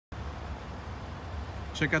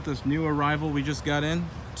Check out this new arrival we just got in.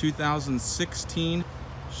 2016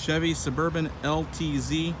 Chevy Suburban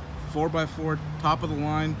LTZ 4x4, top of the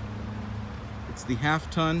line. It's the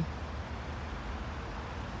half-ton.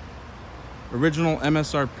 Original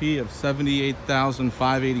MSRP of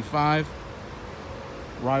 $78,585.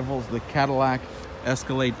 Rivals the Cadillac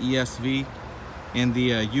Escalade ESV and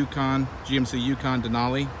the GMC Yukon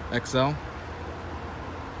Denali XL.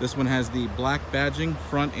 This one has the black badging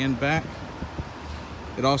front and back.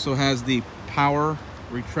 It also has the power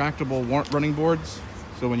retractable running boards.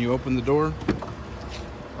 So when you open the door,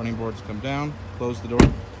 running boards come down, close the door,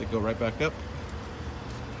 they go right back up.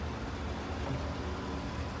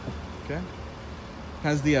 Okay.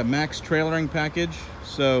 Has the max trailering package,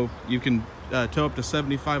 so you can tow up to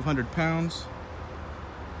 7,500 pounds.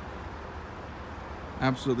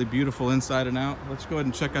 Absolutely beautiful inside and out. Let's go ahead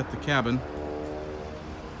and check out the cabin.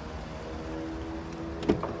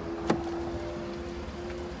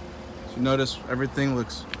 So notice everything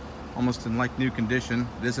looks almost in like new condition.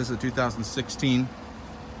 This is a 2016.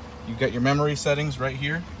 You got your memory settings right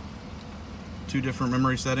here. 2 different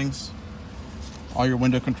memory settings. All your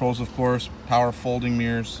window controls, of course, power folding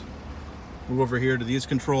mirrors. Move over here to these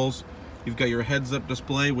controls. You've got your heads-up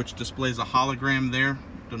display, which displays a hologram there.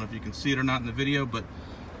 Don't know if you can see it or not in the video, but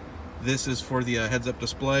this is for the heads-up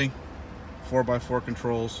display. 4x4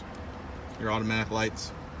 controls, your automatic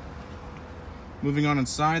lights. Moving on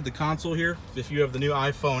inside the console here, if you have the new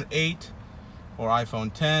iPhone 8 or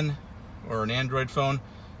iPhone 10 or an Android phone,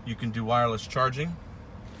 you can do wireless charging.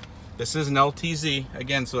 This is an LTZ,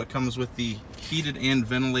 again, so it comes with the heated and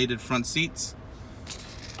ventilated front seats.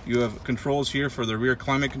 You have controls here for the rear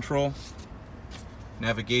climate control,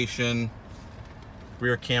 navigation,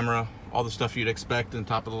 rear camera, all the stuff you'd expect in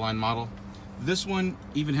top of the line model. This one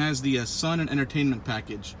even has the sun and entertainment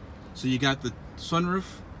package. So you got the sunroof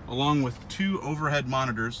along with 2 overhead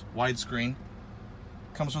monitors, widescreen.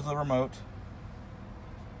 Comes with a remote.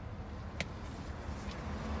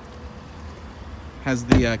 Has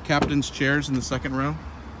the captain's chairs in the second row.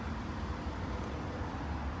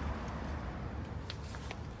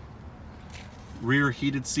 Rear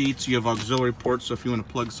heated seats. You have auxiliary ports, so if you want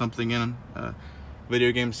to plug something in,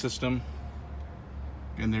 video game system.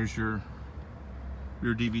 And there's your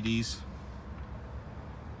DVDs.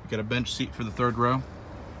 You got a bench seat for the 3rd row.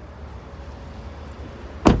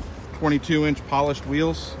 22-inch polished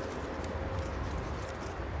wheels.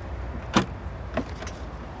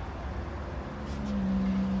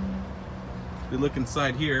 If you look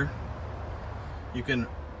inside here, you can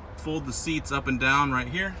fold the seats up and down right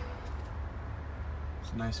here.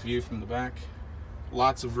 It's a nice view from the back.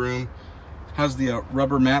 Lots of room. Has the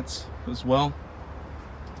rubber mats as well.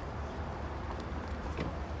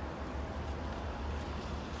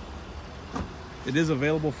 It is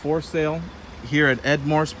available for sale here at Ed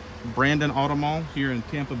Morse Brandon Auto Mall here in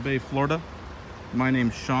Tampa Bay, Florida. My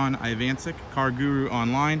name's Shaun Ivancic, Car Guru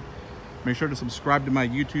Online. Make sure to subscribe to my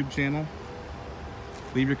YouTube channel.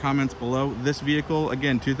 Leave your comments below. This vehicle,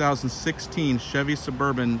 again, 2016 Chevy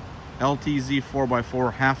Suburban LTZ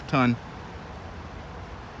 4x4 half-ton.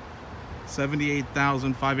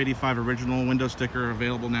 $78,585 original window sticker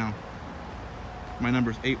available now. My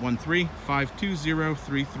number is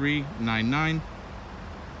 813-520-3399.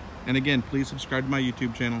 And again, please subscribe to my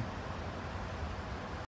YouTube channel.